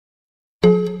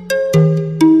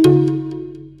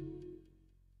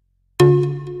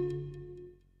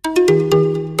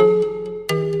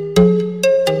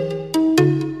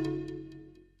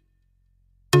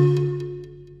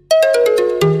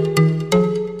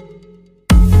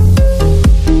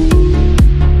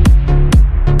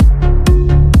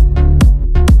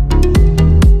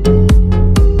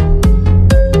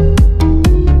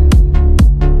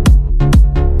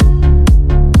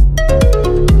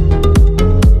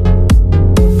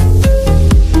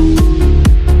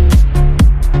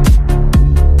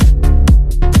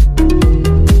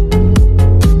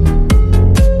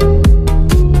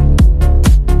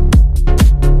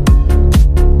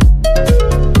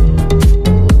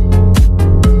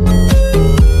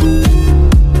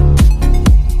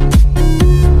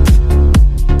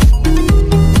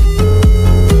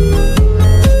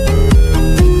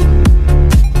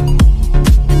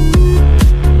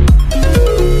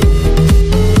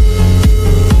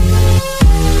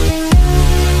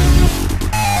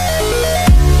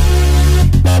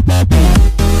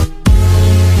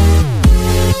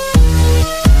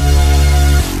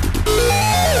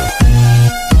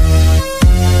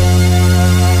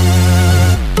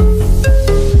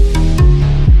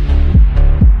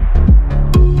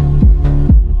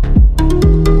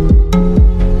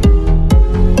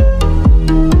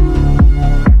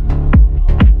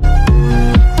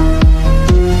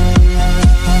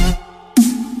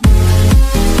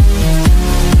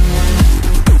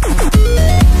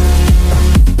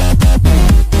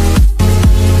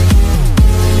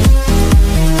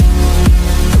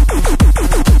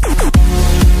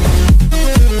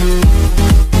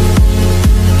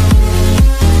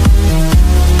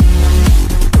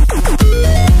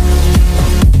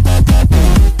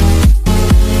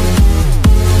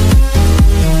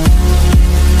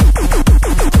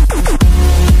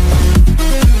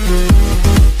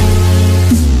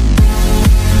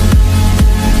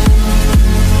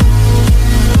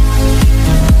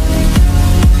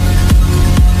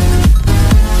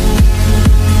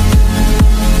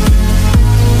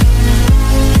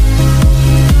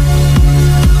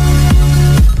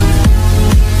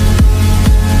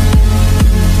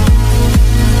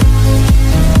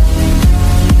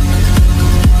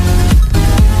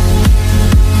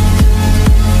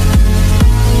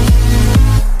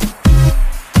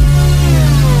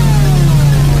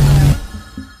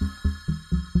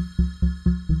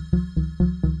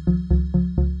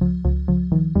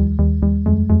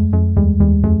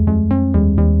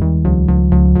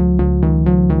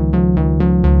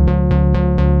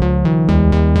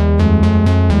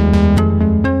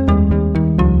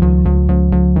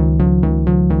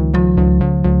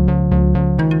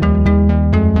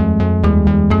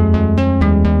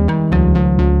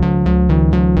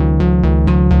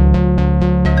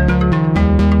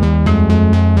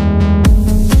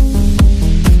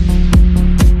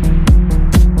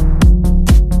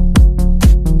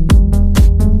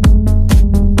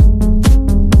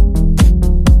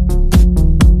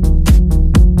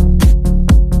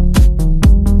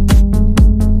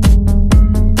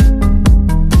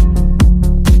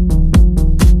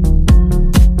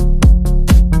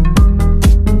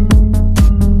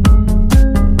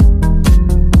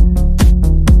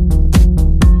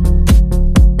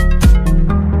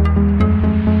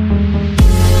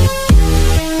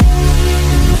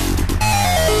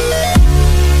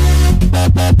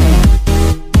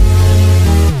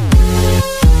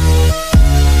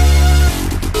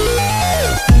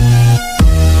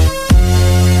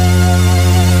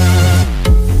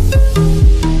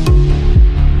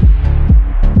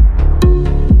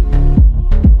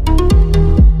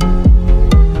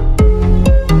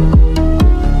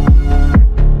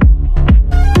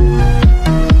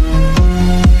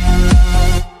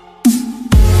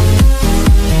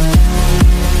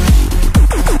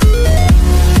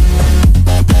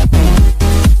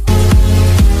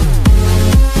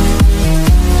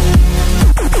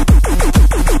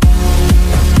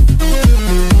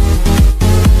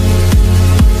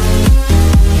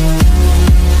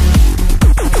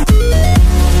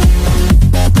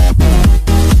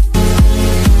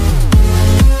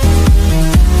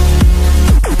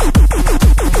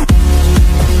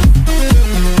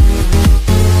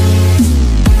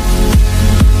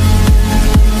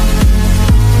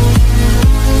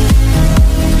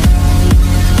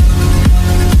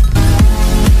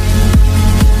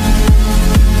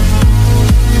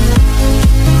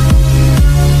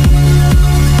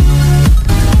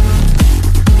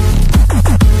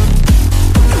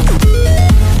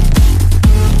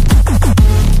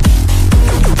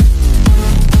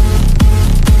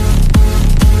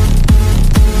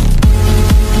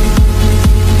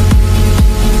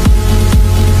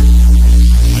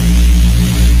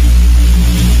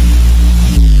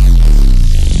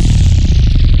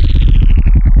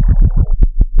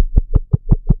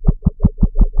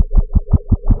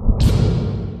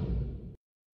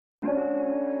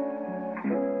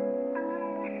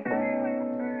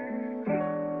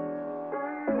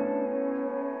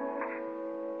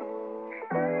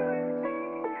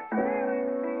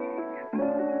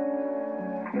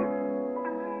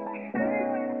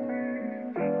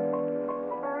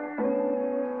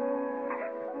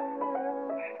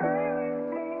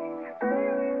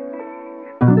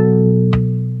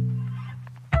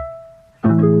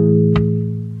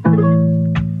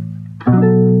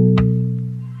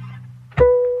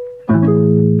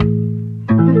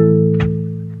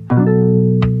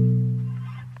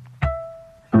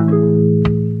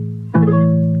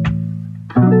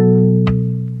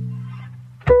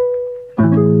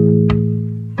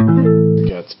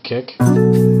kick.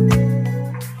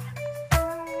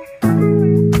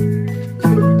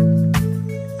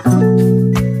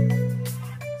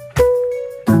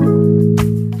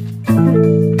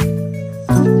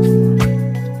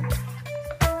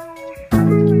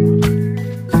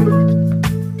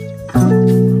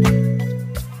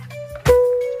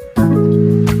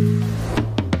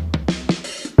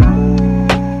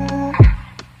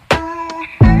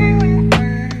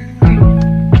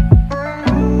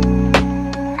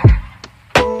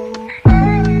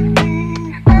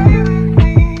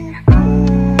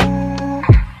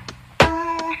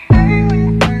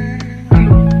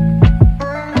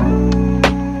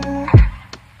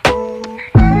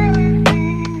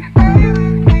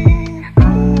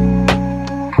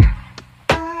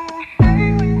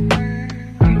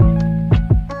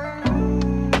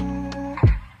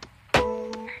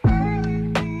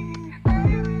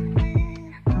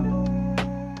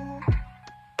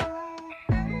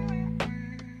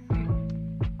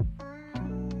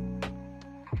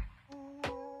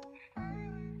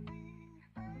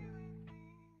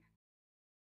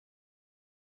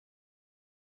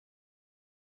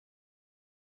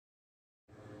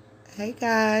 Hey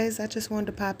guys, I just wanted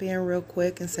to pop in real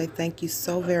quick and say thank you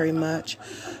so very much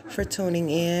for tuning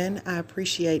in. I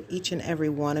appreciate each and every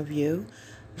one of you.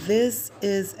 This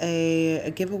is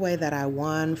a giveaway that I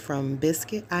won from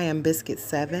Biscuit. I am Biscuit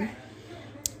 7.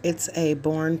 It's a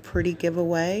Born Pretty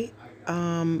giveaway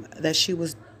that she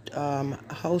was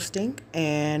hosting,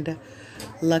 and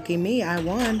lucky me, I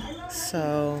won.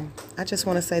 So I just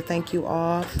want to say thank you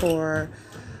all for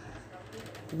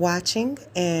watching,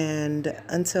 and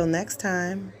until next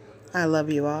time, I love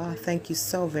you all. Thank you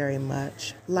so very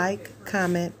much. Like,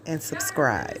 comment, and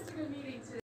subscribe.